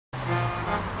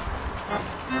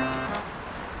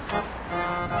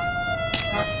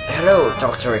Hello,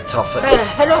 Dr. Richtofen.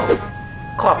 Hello.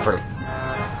 Corporal.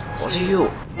 What are you?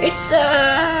 It's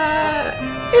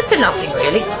a nothing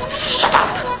really. Shut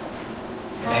up.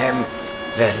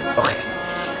 Well, okay.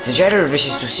 The General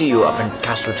wishes to see you up in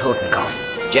Castle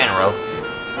Totenkopf. General?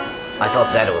 I thought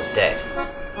Zetta was dead.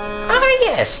 Ah,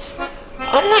 yes.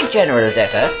 Unlike General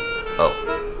Zetta.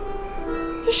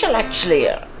 Oh. He shall actually,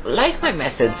 like my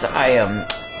methods,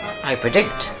 I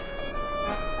predict.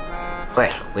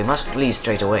 Well, we must leave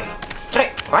straight away.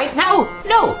 Right now?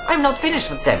 No, I'm not finished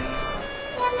with them.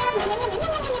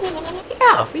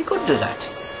 Yeah, we could do that.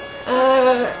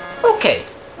 Okay.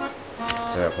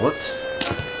 Sehr gut.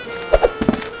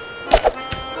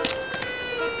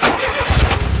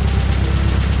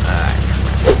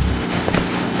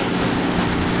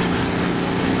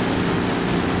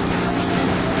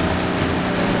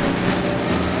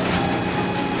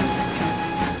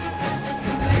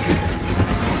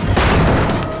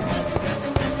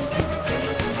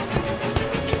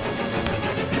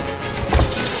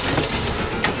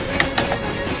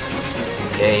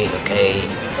 Okay.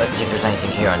 Let's see if there's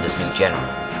anything here on this new general.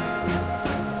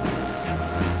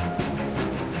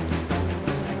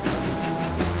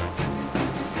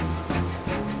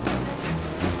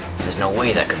 There's no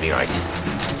way that could be right.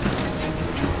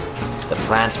 The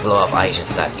plan to blow up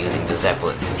Isenstadt using the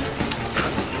Zeppelin.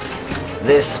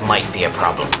 This might be a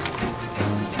problem.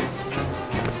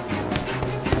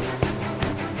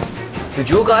 Did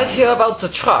you guys hear about the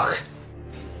truck?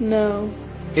 No.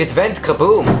 It went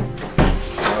kaboom.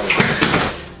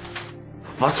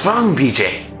 What's wrong,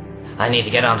 BJ? I need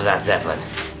to get onto that Zeppelin.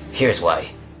 Here's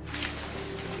why.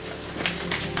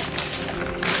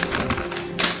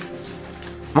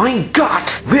 My God!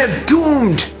 We're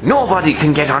doomed! Nobody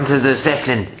can get onto the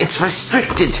Zeppelin. It's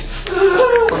restricted.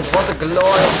 And what a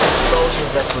glorious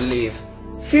explosions that will leave.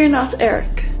 Fear not,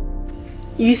 Eric.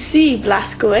 You see,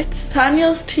 Blazkowics,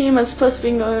 Daniel's team is supposed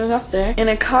to be going up there in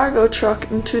a cargo truck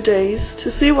in 2 days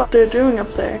to see what they're doing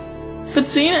up there. But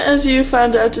seeing as you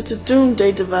found out it's a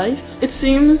doomsday device, it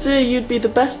seems that you'd be the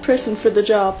best person for the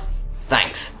job.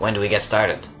 Thanks. When do we get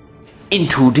started? In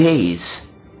 2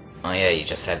 days. Oh yeah, you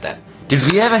just said that. Did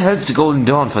we ever help the Golden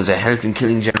Dawn for their help in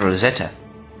killing General Zetta?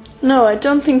 No, I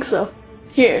don't think so.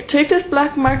 Here, take this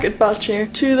black market voucher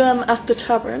to them at the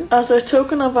tavern as a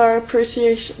token of our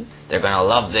appreciation. They're gonna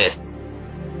love this.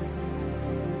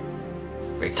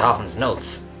 Richtofen's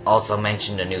notes also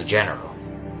mentioned a new general.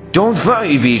 Don't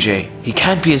worry, BJ. He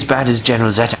can't be as bad as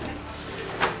General Zetta.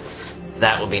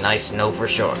 That would be nice to know for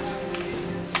sure.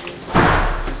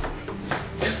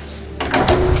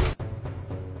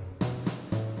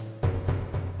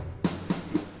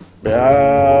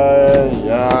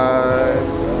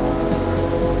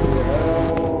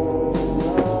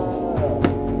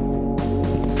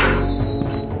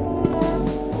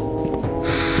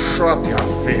 Shut your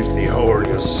filthy hole,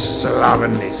 you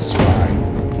slovenly swine.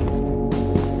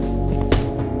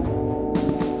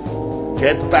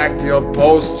 Get back to your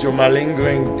post, you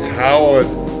malingering coward.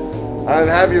 I'll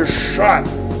have you shot.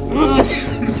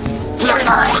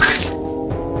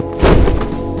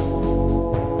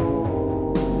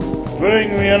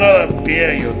 Bring me another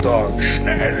beer, you dog.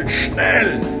 Schnell,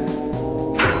 schnell.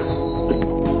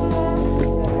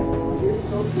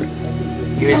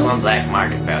 Here's one black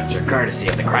market voucher, courtesy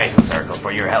of the Kriessau Circle,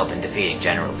 for your help in defeating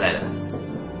General Zetta.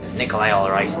 Is Nikolai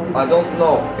alright? I don't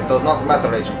know. It does not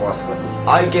matter, Agent Blazkowics.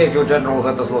 I gave you General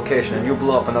Zetta's location and you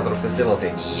blew up another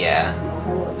facility. Yeah.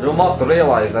 You must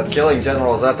realize that killing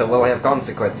General Zetta will have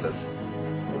consequences.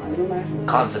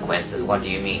 Consequences? What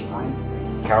do you mean?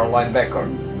 Caroline Becker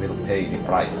will pay the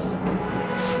price.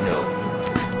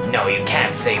 No, you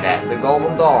can't say that. The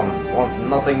Golden Dawn wants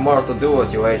nothing more to do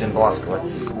with you, Agent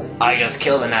Blazkowics. I just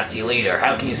killed the Nazi leader.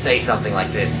 How can you say something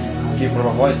like this? Keep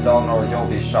your voice down or you'll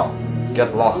be shot.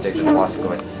 Get lost, Agent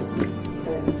Blazkowics.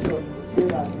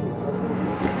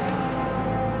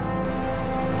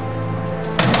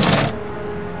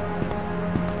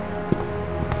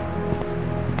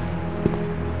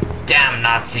 Damn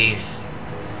Nazis.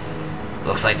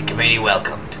 Looks like the committee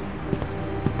welcomed.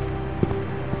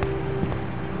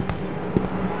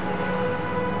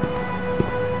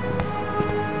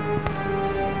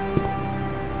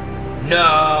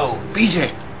 No!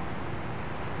 BJ!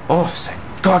 Oh, thank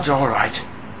God you're alright.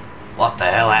 What the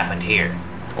hell happened here?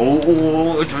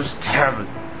 Oh, it was terrible.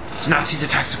 The Nazis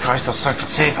attacked the Kriessau Circle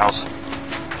safe house.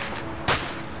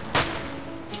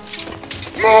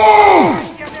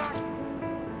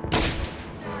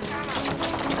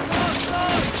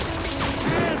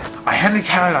 I handed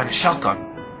Caroline a shotgun,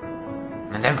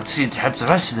 and then proceeded to help the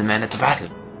rest of the men at the battle.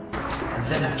 And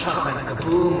then the truck went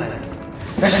kaboom and...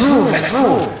 Let's move!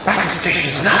 Back to the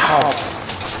stations now!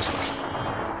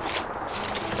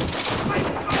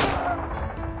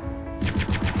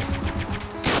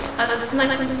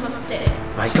 sniping him up there.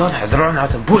 My gun had run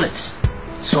out of bullets,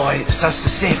 so I searched the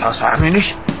safe house for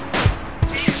ammunition.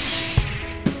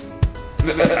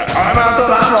 I'm out of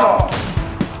ammo!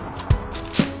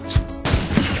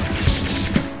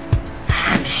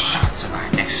 And shots of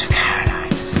our next to Caroline.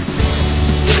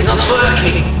 It's not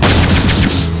working!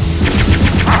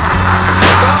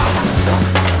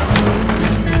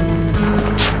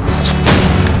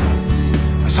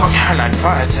 I saw Caroline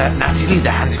fire to Nancy Lee, the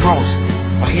Hans Gross,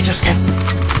 but he just kept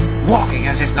walking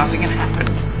as if nothing had happened.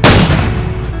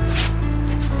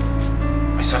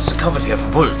 I searched the cupboard here for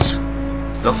bullets.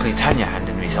 Luckily, Tanya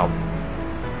handed me some.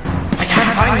 I can't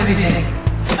find anything.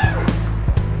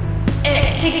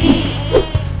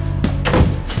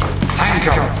 Thank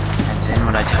you. And then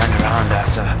when I turned around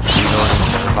after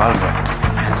reloading the revolver,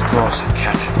 Hans Gross had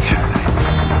captured Caroline.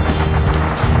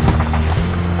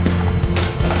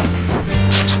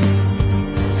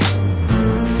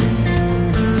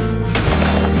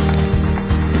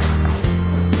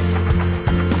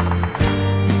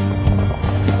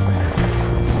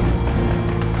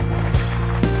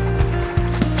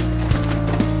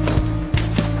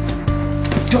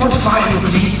 Don't fire, you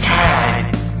could hit Caroline!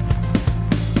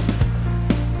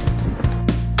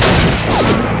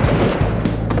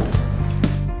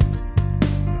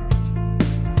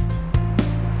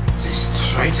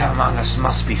 This traitor among us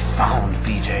must be found,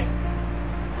 BJ.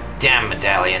 Damn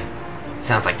medallion.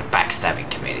 Sounds like the backstabbing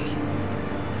committee.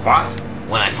 What?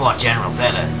 When I fought General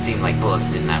Zetta, it seemed like bullets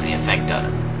didn't have any effect on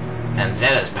him. And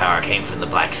Zetta's power came from the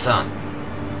Black Sun.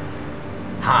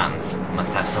 Hans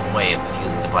must have some way of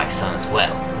using the Black Sun as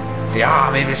well. Yeah,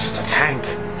 maybe it's just a tank.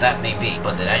 That may be,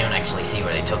 but did anyone actually see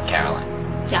where they took Caroline?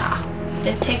 Yeah,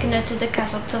 they've taken her to the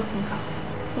castle Tokenka.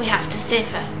 We have to save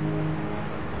her.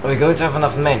 Are we going to have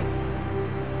enough men?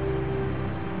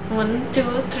 1, 2,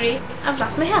 3. I've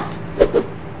lost my health.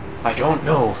 I don't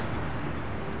know.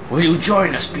 Will you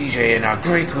join us, BJ, in our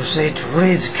great crusade to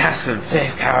raid the castle and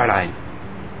save Caroline?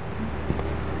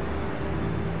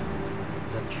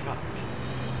 The truck.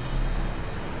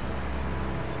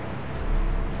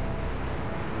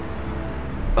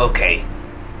 Okay.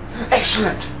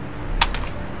 Excellent!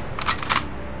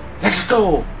 Let's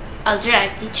go! I'll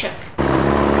drive the truck.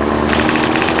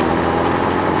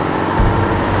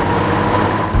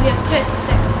 We have 30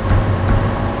 seconds.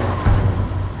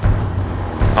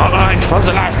 Alright, for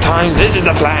the last time, this is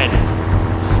the plan.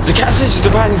 The castle is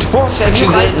divided into 4 sections.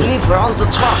 You guys believe we're on the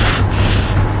truck.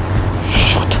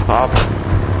 Shut up.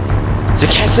 The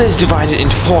castle is divided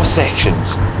into 4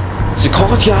 sections. The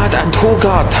courtyard and 2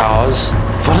 guard towers,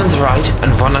 one on the right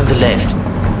and one on the left.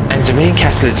 And the main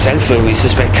castle itself where we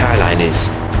suspect Caroline is.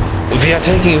 We are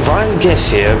taking a wild guess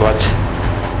here, but...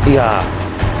 yeah.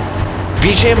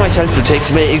 BJ and myself will take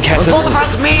the main castle... What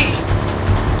about me?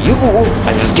 You!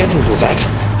 I was getting to that.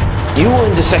 You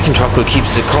and the second truck will keep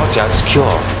the courtyard secure.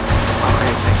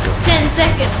 Okay, thank you. 10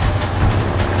 seconds.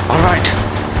 Alright.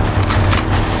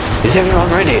 Is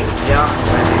everyone ready? Yeah,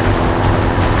 ready.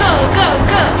 Go, go,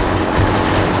 go.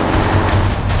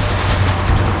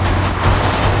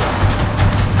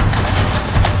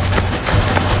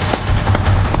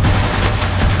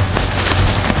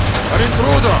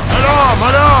 Intruder! Alarm!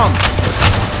 Alarm!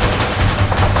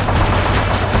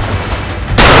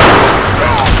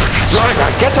 Sniper,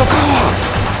 get the cover!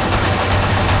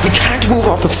 We can't move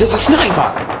up if there's a sniper!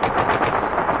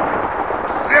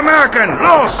 The American!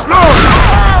 Los! Los!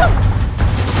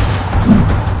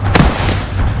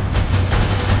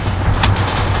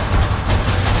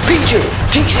 BJ!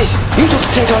 Jesus! You need to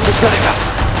take out the sniper!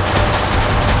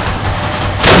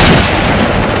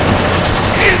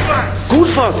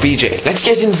 Good work, BJ. Let's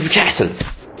get into the castle.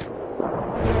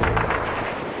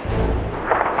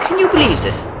 Can you believe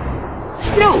this?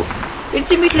 Snow! It's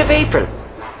the middle of April.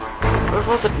 Or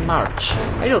was it March?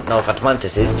 I don't know what month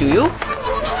this is, do you?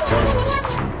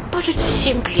 But it's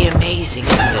simply amazing,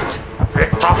 isn't it?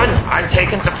 Toffen, I've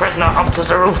taken the prisoner up to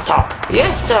the rooftop.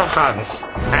 Yes, Sir Hans.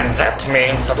 And that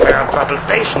means that we're at battle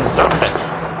stations, doesn't it?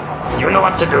 You know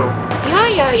what to do.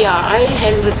 Yeah. I'll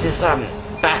help with this,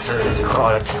 battle, as you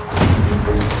call it.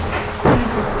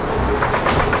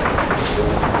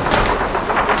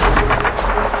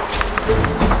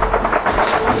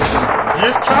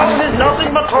 This town is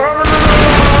nothing but horrible.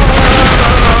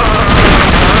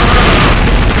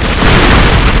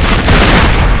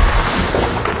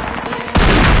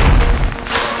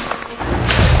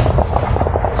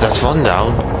 That's one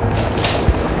down.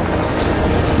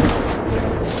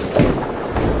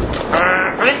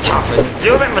 Toffen, do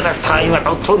you remember that time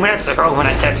about 2 minutes ago when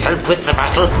I said help with the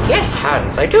battle? Yes,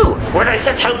 Hans, I do. When I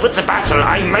said help with the battle,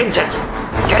 I meant it.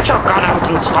 Get your gun out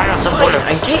and fire some Fine, bullets.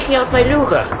 I'm taking out my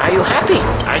Luger. Are you happy?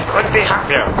 I could be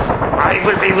happier. I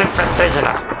will be with the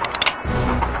prisoner.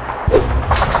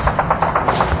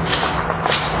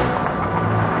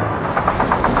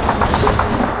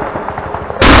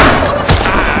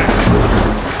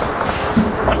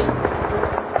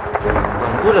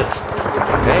 One bullet.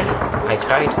 Well, I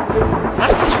tried.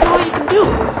 Not much more you can do.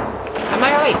 Am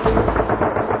I right?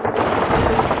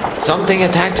 Something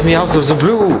attacked me out of the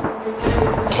blue.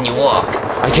 Can you walk?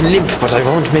 I can limp, but I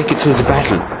won't make it through the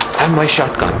battle. And my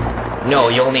shotgun. No,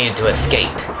 you'll need it to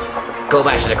escape. Go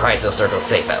back to the Kriessau Circle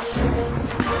safe house.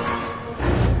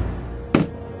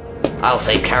 I'll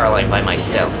save Caroline by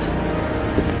myself.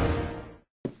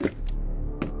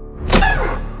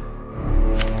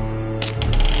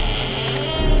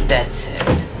 That's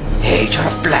it. Agent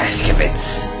of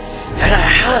Blazkowics. When I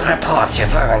heard reports you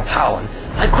were in town,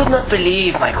 I could not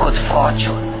believe my good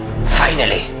fortune.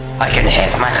 Finally, I can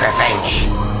have my revenge.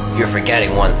 You're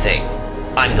forgetting one thing.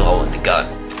 I'm the one with the gun.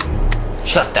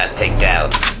 Shut that thing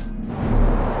down.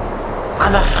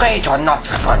 I'm afraid you're not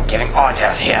the one giving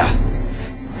orders here.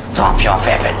 Drop your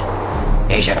weapon,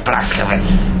 Agent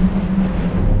Blazkowics.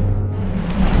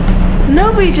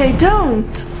 No, BJ,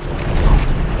 don't!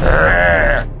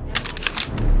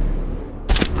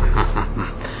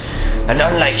 And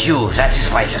unlike you, that is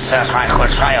why the Third Reich will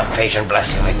triumph, Agent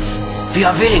Blazkowics. We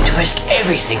are willing to risk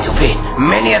everything to win.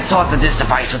 Many had thought that this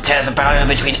device would tear the barrier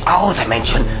between our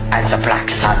dimension and the Black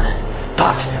Sun.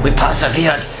 But we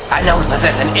persevered and now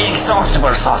possess an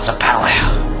inexhaustible source of power.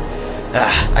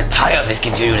 I'm tired of his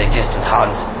continued existence,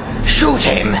 Hans. Shoot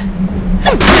him!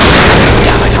 Damn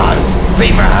it, Hans!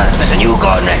 We rehearsed with a new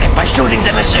gun record by shooting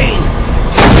the machine!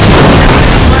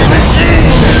 My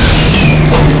machine!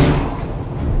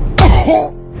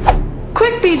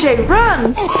 Quick, BJ,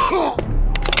 run!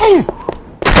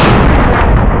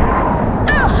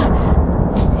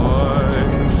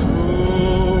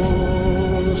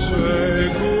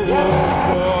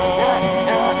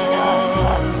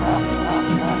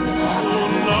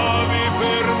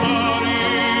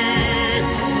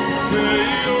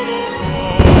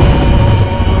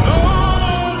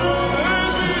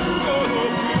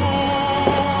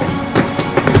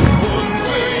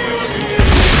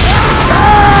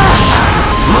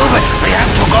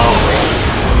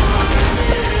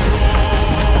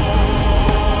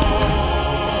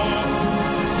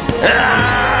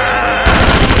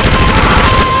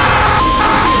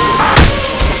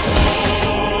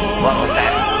 What was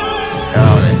that?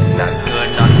 Oh, this is not good,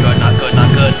 not good, not good,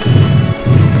 not good.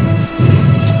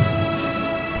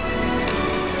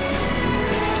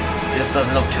 This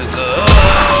doesn't look too good.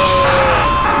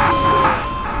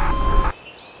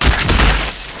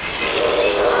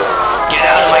 Get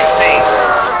out of my face!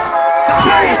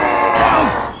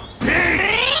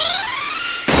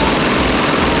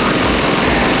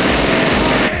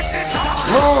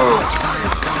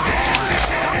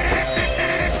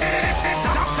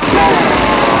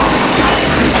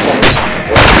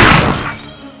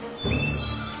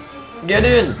 Get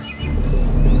in!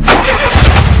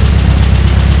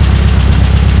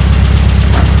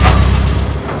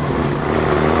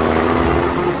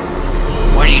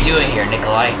 What are you doing here,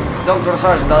 Nikolai? Dr.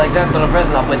 Sergeant Alexander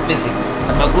Reznov went missing.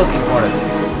 I'm out looking for him.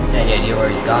 Any idea where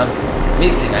he's gone?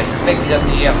 Missing, I suspect he's at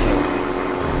the airfield.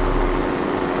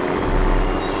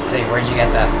 Say, where'd you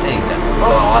get that thing then?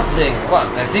 Oh, what thing?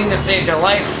 What, the thing that saved your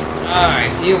life? Ah, I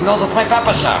see you've noticed my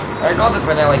papa shop. I got it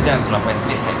when Alexandrov went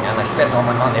missing, and I spent all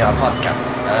my money on vodka.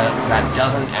 That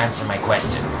doesn't answer my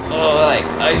question. Oh, right.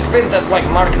 I spent that black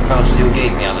market voucher you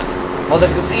gave me on it. Well,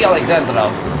 if you see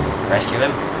Alexandrov... Rescue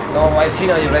him? No, I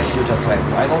seen how you rescue just went.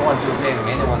 I don't want you saving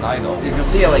anyone I know. If you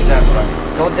see Alexandrov,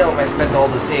 don't tell him I spent all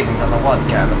the savings on the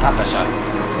vodka and the papa shop.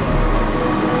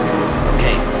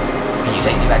 Okay. Can you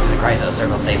take me back to the Kriessau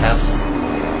Circle safe house?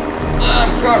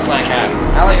 Of course I can.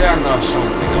 Alexandrov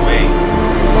showed me the way.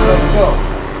 Let us go.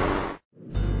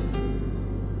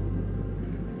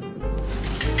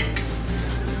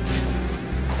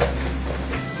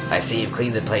 I see you've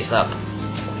cleaned the place up.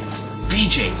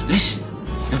 BJ, listen.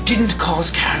 You didn't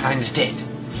cause Caroline's death.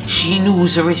 She knew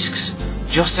the risks,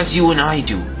 just as you and I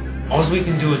do. All we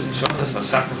can do is ensure that her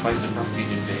sacrifice has not been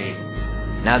in vain.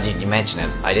 Now that you mention it,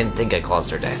 I didn't think I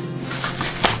caused her death.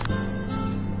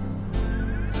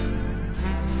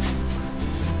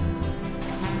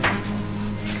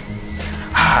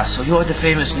 Ah, so you're the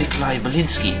famous Nikolai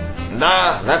Belinsky.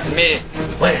 Nah, that's me.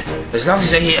 Well, as long as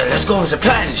they're here, let's go as a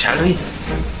plan, shall we?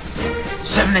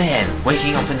 7 a.m.,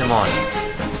 waking up in the morning.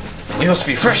 We must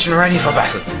be fresh and ready for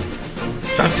battle.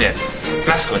 Right there,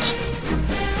 Blazkowics.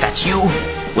 That's you,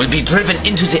 will be driven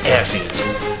into the airfield.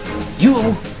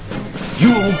 You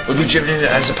You will be driven in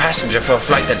as a passenger for a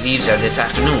flight that leaves there this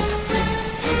afternoon.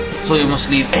 So you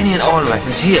must leave any and all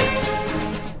weapons here.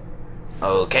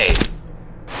 Okay.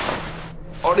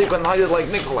 Or you can hide it like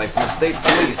Nikolai from the state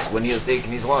police when he is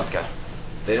taking his vodka.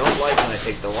 They don't like when I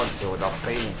take the vodka without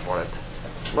paying for it.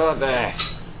 But,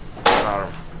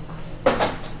 whatever.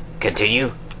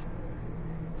 Continue.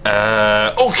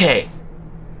 Okay.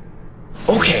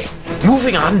 Okay,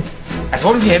 moving on. At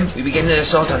 1 p.m. we begin an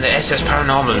assault on the SS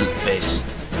Paranormal base.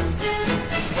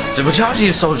 The majority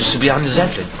of soldiers will be on the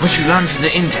Zeppelin, which we learned from the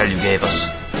intel you gave us.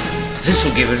 This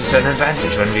will give us an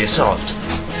advantage when we assault.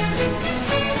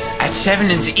 At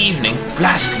 7 in the evening,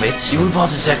 Blazkowics, you will board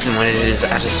the Zeppelin when it is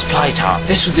at a supply tower.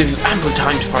 This will give you ample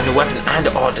time to find a weapon and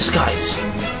or disguise.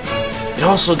 It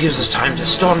also gives us time to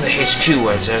storm the HQ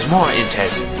where there is more intel.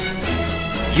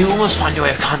 You must find a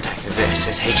way of contact with the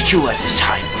SS HQ at this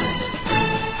time.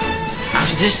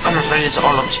 After this, I'm afraid it's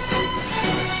all up to you.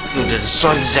 You will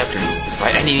destroy the Zeppelin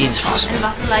by any means possible.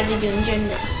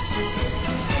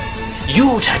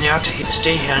 You, Tanya, are to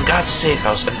stay here and guard the safe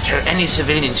house and tell any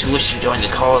civilians who wish to join the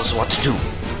cause what to do.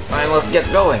 I must get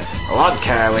going. A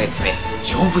vodka awaits me.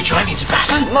 You won't be joining the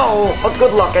battle? No, but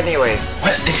good luck anyways.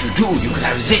 Well, if you do, you can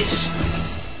have this.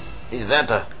 Is that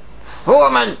a... Oh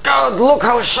my god, look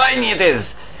how shiny it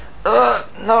is!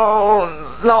 No,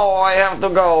 I have to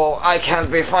go. I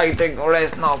can't be fighting.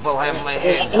 Rest now will have my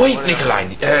head. Wait, Nikolai.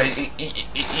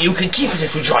 You can keep it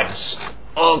if you join us.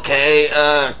 Okay,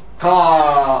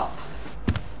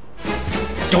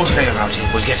 Don't worry about him.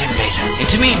 We'll get him later. In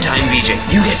the meantime, BJ,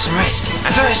 you get some rest.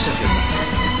 And the rest of you.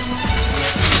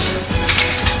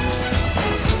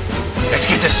 Let's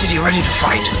get the city ready to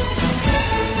fight.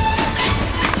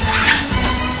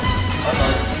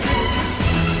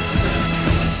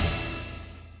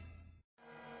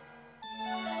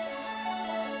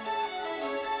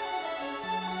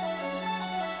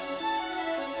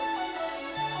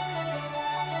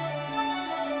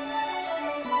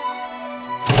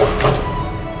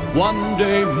 One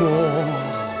day more,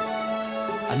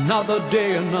 another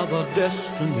day, another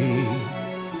destiny,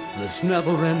 this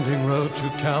never-ending road to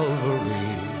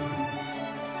Calvary.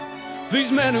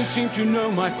 These men who seem to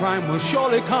know my crime will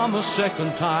surely come a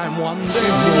second time. One day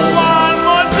more. One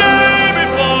more day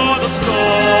before the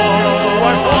storm,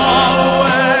 I follow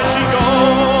where she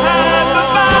goes, and the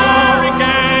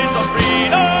barricades of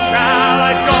freedom shall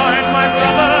I join my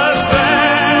brothers.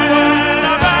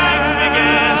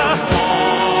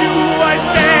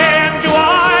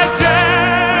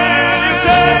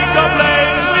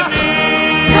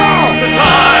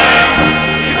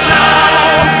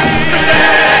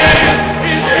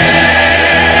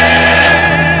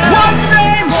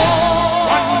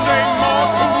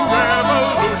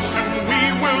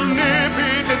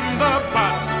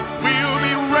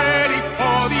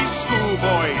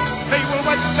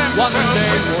 One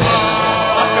day more.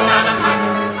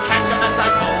 Catch 'em as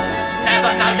they fall.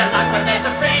 Never know your luck when there's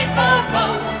a free fall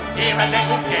ball. Here a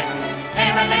little dip,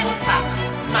 here a little touch.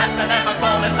 Most of them are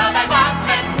ballers, so they won't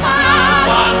miss much.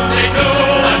 One day to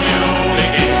a new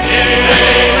beginning.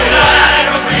 Tonight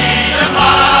will be the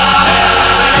mind.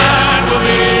 Will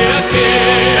be a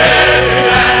kid. Every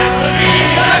man will be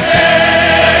a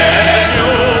kid. You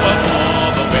are for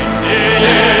the winning.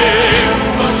 You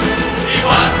must be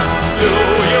one. Do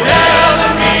you hear the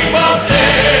people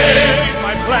sing?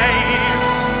 My place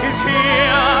is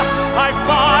here, I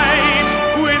fight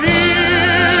with you.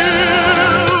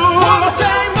 One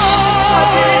day more,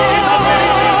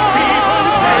 these people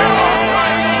say,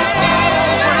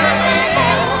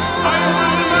 I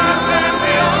will let them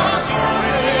hear the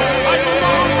secrets. I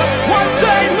will one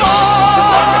day more.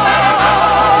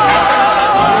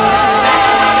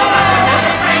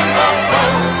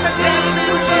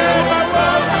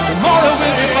 Tomorrow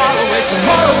will be far away,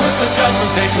 tomorrow is the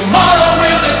judgment day, tomorrow